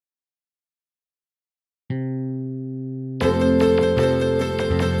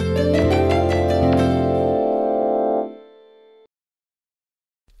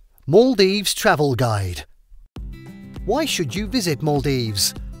Maldives Travel Guide. Why should you visit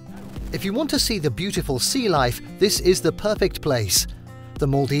Maldives? If you want to see the beautiful sea life, this is the perfect place. The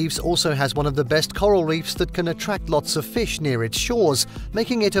Maldives also has one of the best coral reefs that can attract lots of fish near its shores,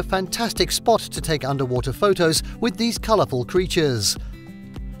 making it a fantastic spot to take underwater photos with these colourful creatures.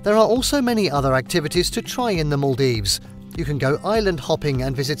 There are also many other activities to try in the Maldives. You can go island hopping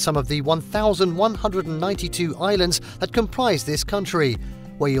and visit some of the 1,192 islands that comprise this country,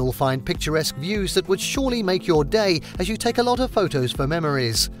 where you'll find picturesque views that would surely make your day as you take a lot of photos for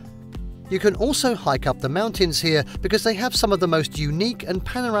memories. You can also hike up the mountains here because they have some of the most unique and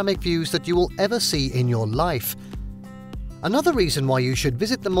panoramic views that you will ever see in your life. Another reason why you should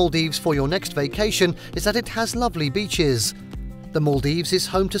visit the Maldives for your next vacation is that it has lovely beaches. The Maldives is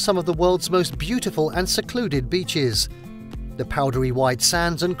home to some of the world's most beautiful and secluded beaches. The powdery white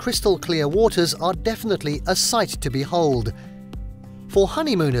sands and crystal clear waters are definitely a sight to behold. For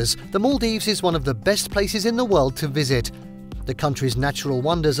honeymooners, the Maldives is one of the best places in the world to visit. The country's natural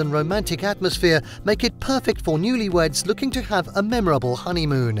wonders and romantic atmosphere make it perfect for newlyweds looking to have a memorable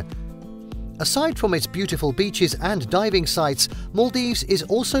honeymoon. Aside from its beautiful beaches and diving sites, Maldives is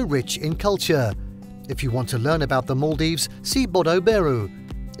also rich in culture. If you want to learn about the Maldives, see Bodo Beru.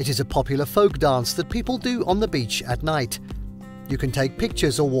 It is a popular folk dance that people do on the beach at night. You can take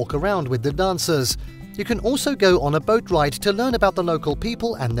pictures or walk around with the dancers. You can also go on a boat ride to learn about the local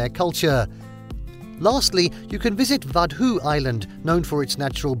people and their culture. Lastly, you can visit Vadhu Island, known for its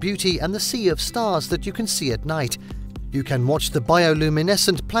natural beauty and the sea of stars that you can see at night. You can watch the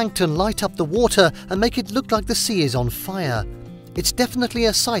bioluminescent plankton light up the water and make it look like the sea is on fire. It's definitely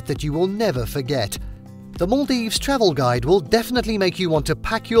a sight that you will never forget. The Maldives Travel Guide will definitely make you want to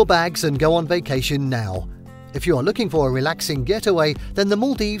pack your bags and go on vacation now. If you are looking for a relaxing getaway, then the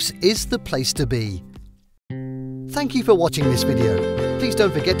Maldives is the place to be. Thank you for watching this video. Please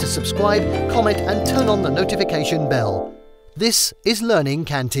don't forget to subscribe, comment and turn on the notification bell. This is Learning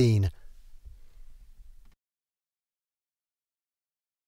Canteen.